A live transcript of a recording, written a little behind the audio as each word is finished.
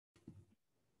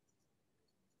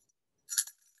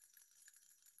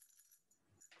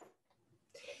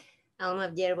Alma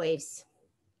of the Airwaves,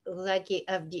 Lucky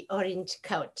of the Orange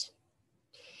Couch,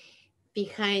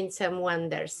 Behind Some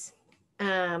Wonders.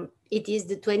 It is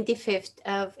the 25th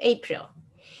of April,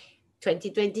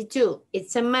 2022.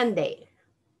 It's a Monday.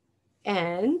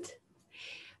 And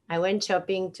I went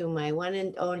shopping to my one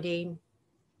and only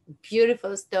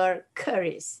beautiful store,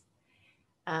 Curry's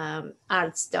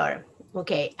art store.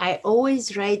 Okay, I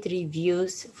always write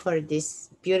reviews for these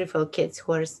beautiful kids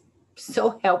who are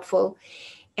so helpful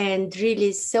and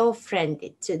really so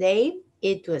friendly. Today,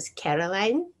 it was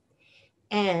Caroline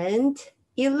and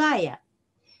Elia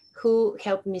who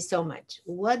helped me so much.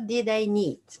 What did I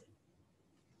need?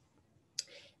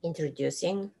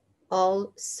 Introducing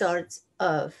all sorts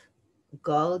of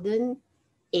golden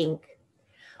ink.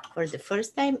 For the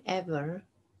first time ever,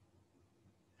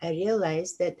 I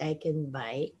realized that I can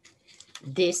buy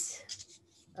this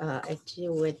actually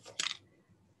with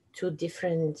two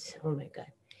different, oh my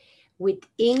God, with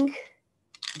ink.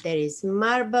 There is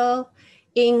marble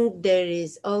ink, there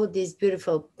is all these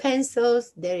beautiful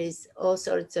pencils, there is all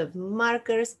sorts of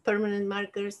markers, permanent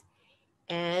markers,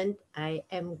 and I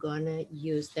am gonna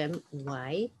use them.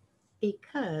 Why?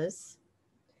 Because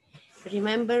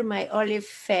remember my olive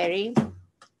fairy,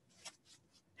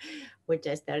 which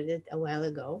I started a while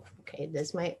ago. Okay,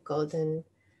 that's my golden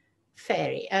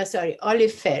fairy,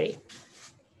 olive fairy.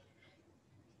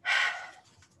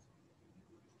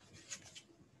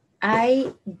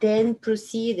 I then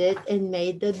proceeded and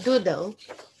made the doodle,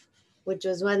 which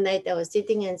was one night I was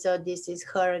sitting and saw this is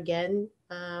her again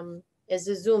as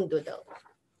a Zoom doodle.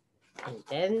 And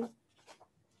then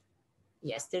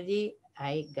yesterday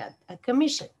I got a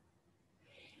commission.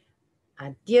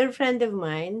 A dear friend of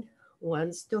mine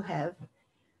wants to have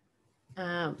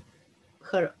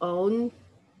her own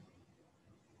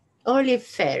olive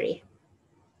fairy.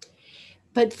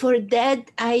 But for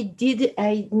that, I needed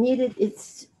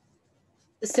it.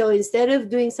 So instead of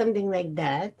doing something like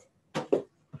that,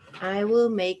 I will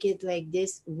make it like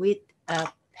this with a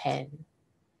pen.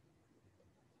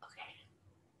 Okay.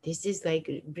 This is like,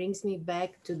 it brings me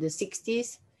back to the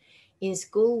 60s in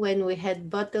school when we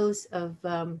had bottles of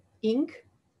ink.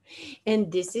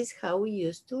 And this is how we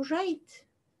used to write.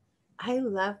 I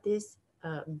love this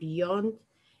beyond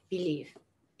belief.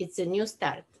 It's a new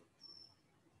start.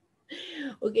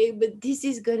 Okay, but this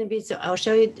is gonna be, so I'll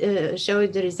show you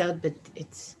the result, but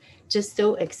it's just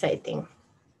so exciting.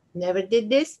 Never did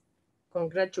this?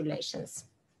 Congratulations.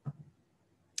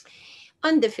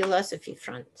 On the philosophy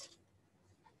front,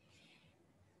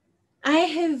 I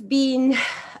have been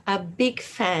a big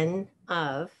fan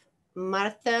of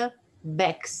Martha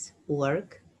Beck's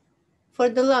work for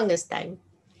the longest time.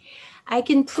 I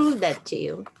can prove that to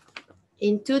you.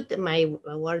 Into my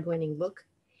award-winning book,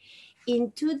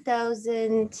 in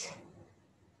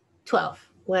 2012,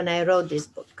 when I wrote this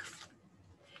book.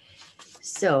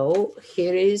 So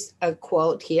here is a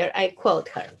quote here. I quote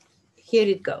her. Here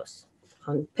it goes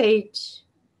on page,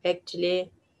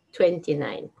 actually,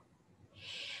 29.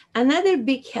 Another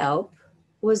big help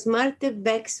was Martha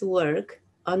Beck's work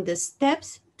on the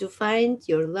steps to find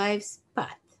your life's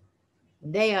path.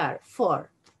 They are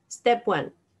 4. Step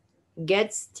 1,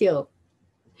 get still.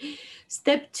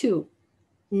 Step 2,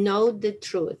 know the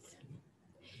truth.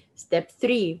 Step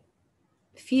 3,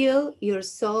 feel your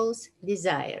soul's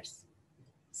desires.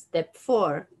 Step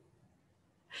 4,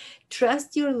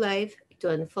 trust your life to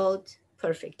unfold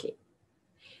perfectly.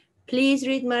 Please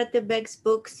read Martha Beck's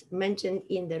books mentioned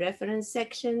in the reference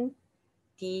section.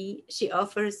 She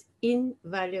offers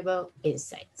invaluable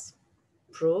insights.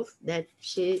 Proof that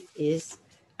she is,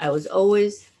 I was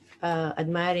always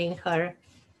admiring her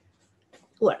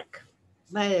work.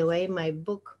 By the way, my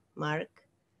bookmark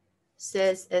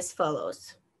says as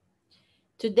follows.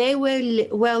 Today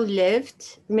well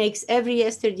lived makes every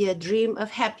yesterday a dream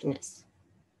of happiness,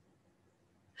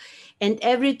 and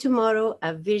every tomorrow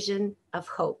a vision of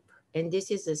hope. And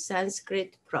this is a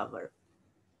Sanskrit proverb.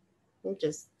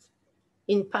 Just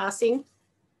in passing.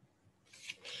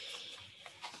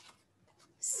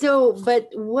 So, but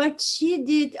what she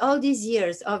did all these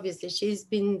years, obviously, she's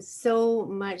done so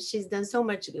much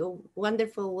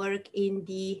wonderful work in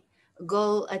the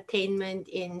goal attainment,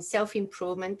 in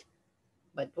self-improvement.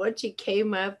 But what she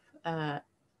came up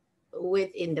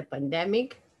with in the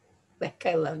pandemic, like,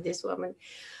 I love this woman.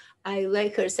 I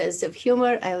like her sense of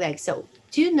humor. So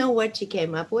do you know what she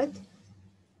came up with?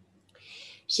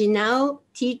 She now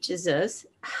teaches us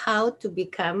how to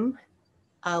become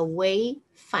a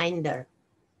wayfinder.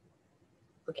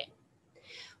 Okay,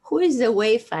 who is a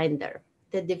wayfinder?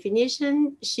 The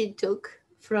definition she took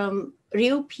from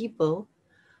real people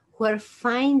who are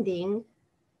finding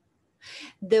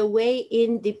the way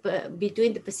in the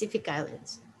between the Pacific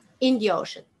Islands, in the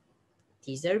ocean.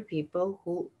 These are people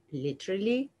who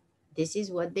literally, this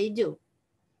is what they do.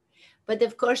 But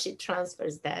of course, she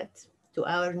transfers that to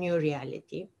our new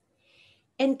reality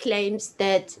and claims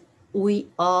that we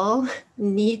all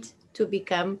need to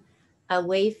become a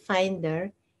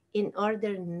wayfinder in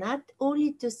order not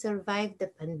only to survive the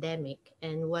pandemic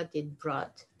and what it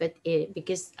brought, but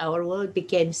because our world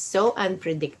became so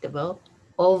unpredictable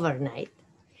overnight.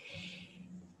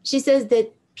 She says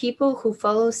that people who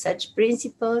follow such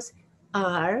principles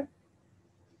are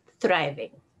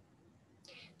thriving.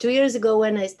 2 years ago,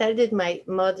 when I started my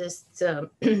modest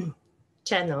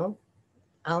channel,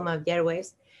 Alma of the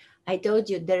Airwaves, I told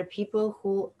you there are people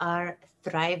who are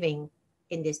thriving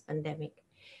in this pandemic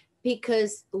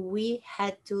because we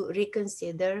had to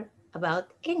reconsider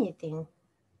about anything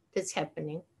that's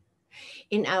happening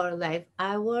in our life.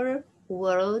 Our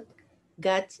world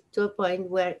got to a point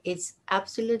where it's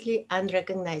absolutely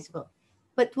unrecognizable.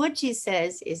 But what she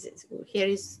says is here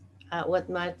is what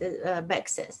Martha Beck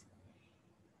says.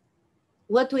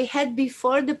 What we had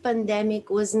before the pandemic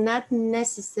was not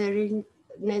necessarily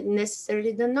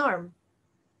the norm.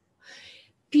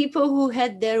 People who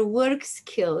had their work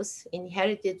skills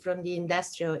inherited from the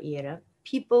industrial era,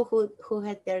 people who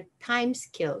had their time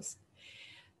skills,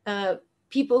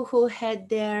 people who had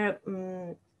their,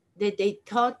 that they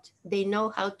thought they know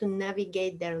how to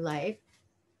navigate their life,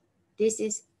 this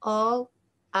is all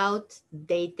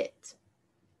outdated.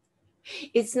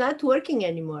 It's not working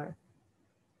anymore.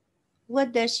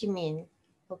 What does she mean?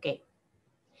 Okay.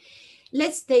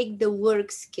 Let's take the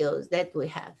work skills that we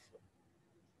have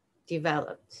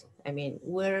developed. I mean,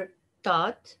 we're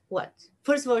taught what?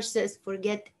 First of all, she says,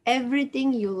 forget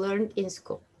everything you learned in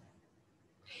school.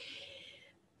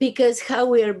 Because how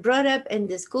we are brought up and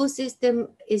the school system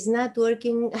is not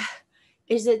working.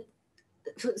 Is it?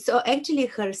 So actually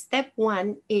her step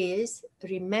one is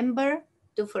remember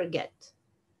to forget.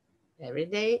 Every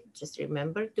day, just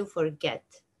remember to forget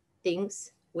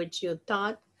things which you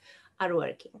thought are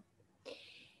working.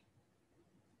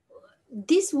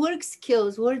 These work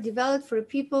skills were developed for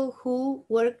people who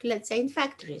work, let's say, in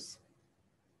factories.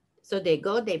 So they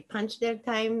go, they punch their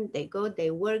time, they go,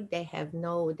 they work, they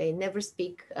never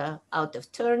speak out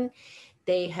of turn.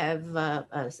 They have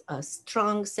a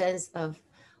strong sense of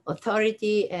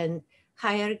authority and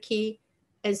hierarchy.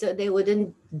 And so they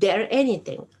wouldn't dare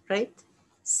anything, right?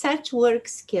 Such work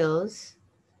skills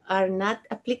are not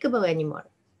applicable anymore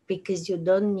because you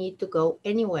don't need to go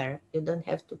anywhere. You don't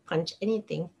have to punch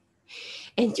anything.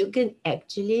 And you can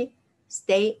actually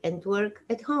stay and work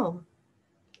at home.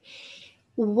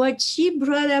 What she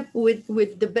brought up with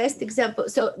the best example,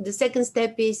 so the second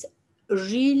step is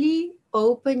really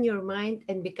open your mind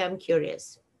and become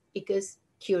curious, because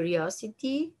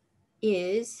curiosity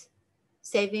is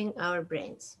saving our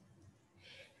brains.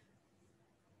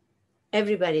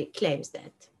 Everybody claims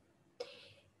that.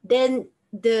 Then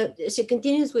she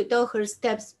continues with all her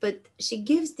steps, but she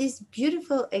gives this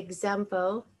beautiful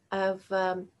example of,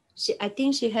 I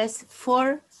think she has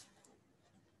 4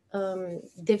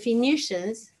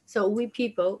 definitions. So we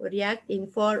people react in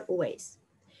 4 ways.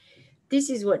 This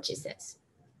is what she says.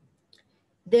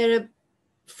 There are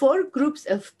 4 groups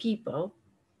of people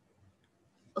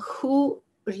who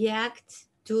react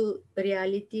to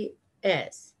reality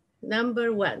as: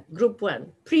 number 1, group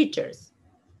 1, preachers;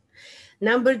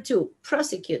 number 2,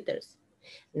 prosecutors;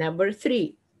 number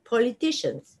 3,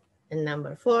 politicians; and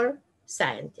number 4,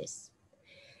 scientists.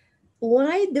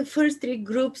 Why the first 3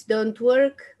 groups don't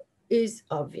work is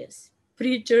obvious.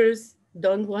 Preachers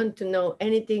don't want to know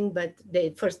anything, but they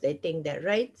think they're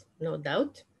right, no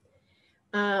doubt.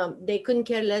 They couldn't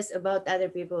care less about other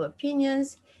people's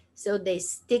opinions, so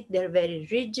they're very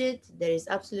rigid. There is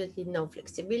absolutely no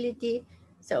flexibility,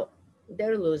 so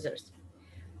they're losers.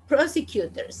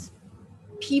 Prosecutors,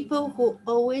 people who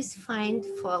always find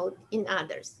fault in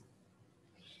others.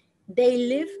 They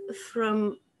live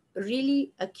from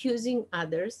really accusing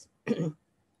others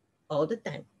all the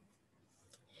time.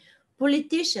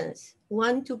 Politicians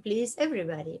want to please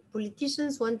everybody.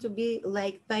 Politicians want to be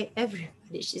liked by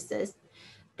everybody, she says.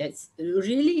 That's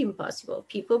really impossible.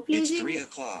 People pleasing. It's 3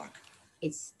 o'clock.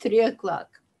 It's 3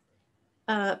 o'clock.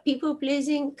 People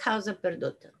pleasing, causa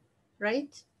perduta, right?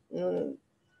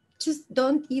 Just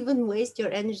don't even waste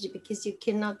your energy because you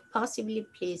cannot possibly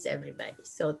please everybody.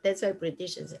 So that's why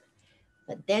politicians are.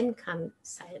 But then come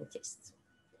scientists.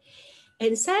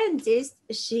 And scientists,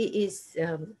 she is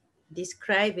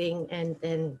describing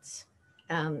and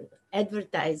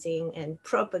advertising and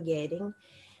propagating,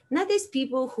 not as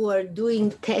people who are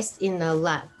doing tests in a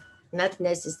lab, not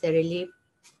necessarily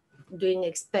doing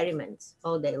experiments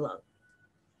all day long.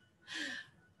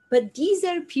 But these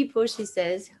are people, she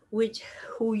says,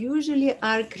 who usually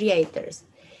are creators.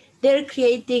 They're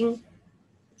creating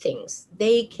things.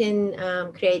 They can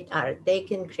create art. They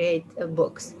can create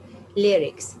books,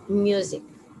 lyrics, music.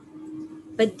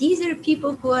 But these are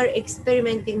people who are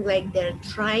experimenting, like they're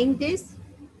trying this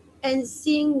and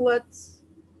seeing what's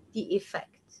the effect.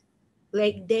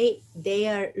 Like they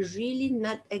are really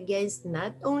not against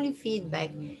not only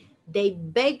feedback, they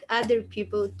beg other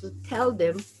people to tell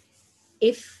them,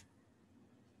 if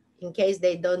in case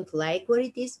they don't like what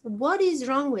it is, what is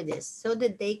wrong with this, so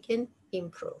that they can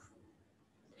improve.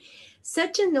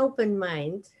 Such an open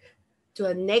mind to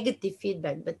a negative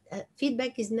feedback, but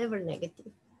feedback is never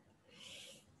negative,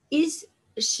 is,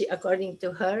 she, according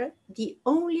to her, the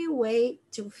only way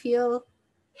to feel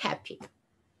happy.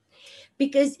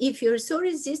 Because if you're so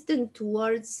resistant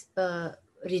towards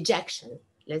rejection,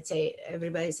 let's say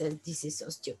everybody says, this is so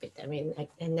stupid. I mean,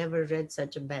 I never read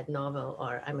such a bad novel,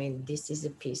 or, I mean, this is a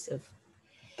piece of,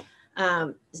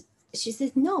 she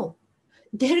says, no,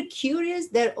 they're curious,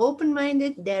 they're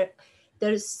open-minded,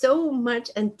 they're so much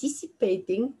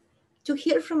anticipating to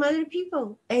hear from other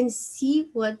people and see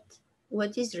what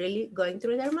is really going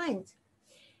through their minds.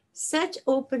 Such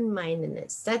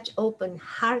open-mindedness, such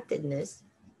open-heartedness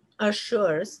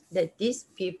assures that these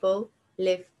people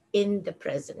live in the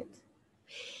present.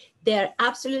 They're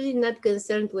absolutely not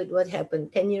concerned with what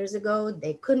happened 10 years ago.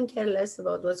 They couldn't care less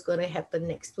about what's going to happen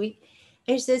next week.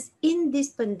 And she says, in this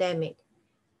pandemic,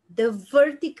 the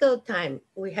vertical time,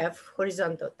 we have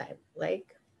horizontal time,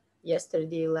 like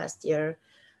yesterday, last year,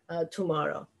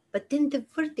 tomorrow. But then the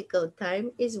vertical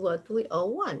time is what we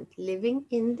all want, living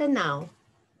in the now.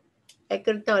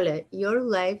 Eckhart Tolle, your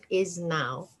life is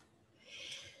now.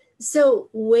 So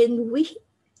when we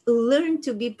learn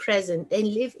to be present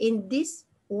and live in this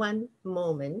one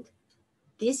moment,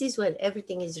 this is when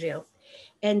everything is real.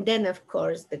 And then, of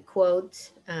course, the quote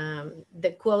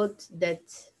that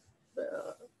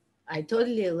I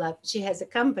totally love. She has a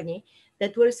company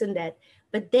that works on that,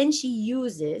 but then she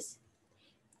uses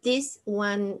this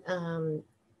one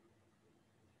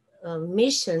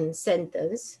mission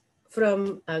sentence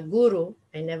from a guru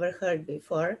I never heard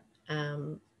before,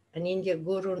 an Indian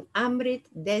guru, Amrit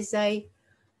Desai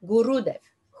Gurudev,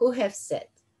 who have said,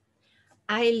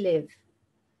 I live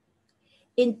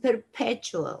in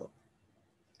perpetual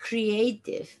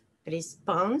creative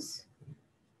response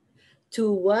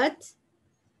to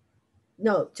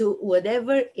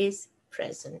whatever is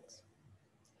present.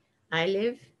 I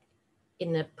live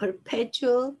in a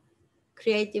perpetual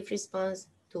creative response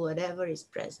to whatever is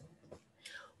present.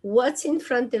 What's in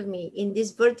front of me in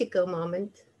this vertical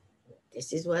moment,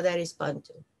 this is what I respond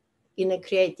to in a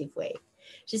creative way.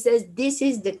 She says, this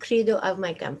is the credo of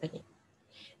my company.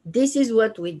 This is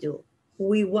what we do.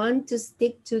 We want to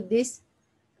stick to this,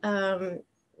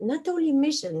 not only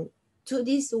mission, to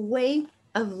this way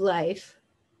of life,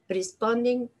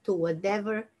 responding to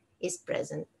whatever is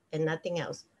present and nothing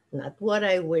else. Not what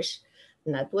I wish,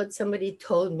 not what somebody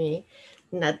told me,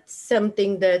 not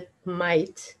something that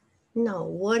might. No,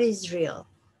 what is real?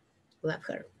 Love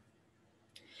her.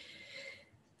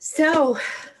 So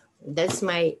that's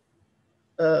my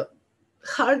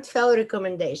heartfelt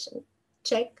recommendation.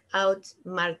 Check out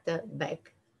Martha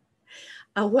Beck,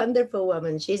 a wonderful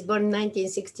woman. She's born in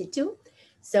 1962,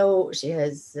 so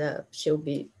she'll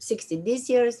be 60 this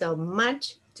year, so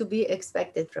much to be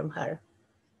expected from her.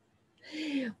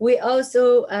 We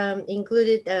also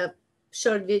included a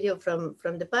short video from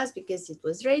the past because it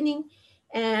was raining,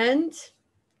 and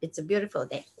it's a beautiful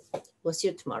day. We'll see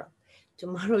you tomorrow.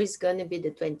 Tomorrow is going to be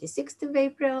the 26th of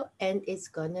April, and it's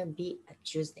going to be a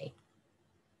Tuesday.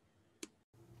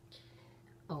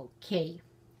 Okay,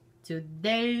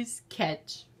 today's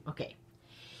catch. Okay,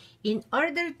 in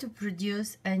order to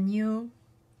produce a new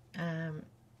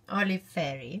olive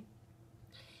fairy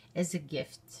as a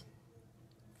gift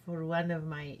for one of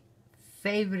my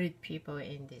favorite people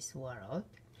in this world,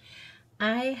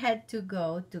 I had to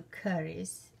go to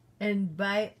Curry's and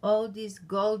buy all these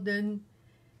golden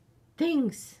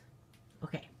things.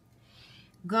 Okay,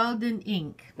 golden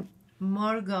ink,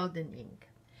 more golden ink.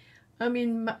 I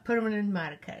mean, permanent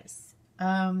markers.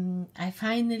 I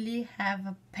finally have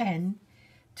a pen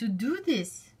to do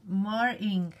this. More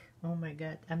ink. Oh my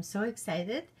God, I'm so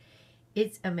excited.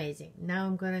 It's amazing. Now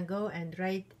I'm gonna go and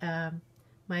write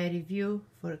my review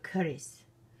for Curry's,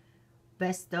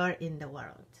 best store in the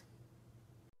world.